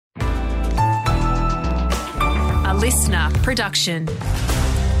listener production.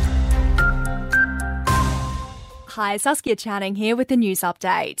 Hi, Saskia Channing here with the news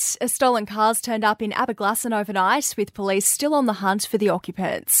update. Stolen cars turned up in Aberglasslyn overnight, with police still on the hunt for the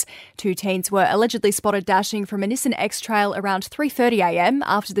occupants. Two teens were allegedly spotted dashing from a Nissan X-Trail around 3:30am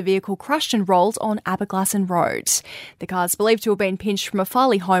after the vehicle crashed and rolled on Aberglasslyn Road. The cars believed to have been pinched from a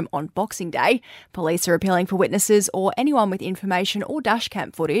Farley home on Boxing Day. Police are appealing for witnesses or anyone with information or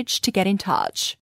dashcam footage to get in touch.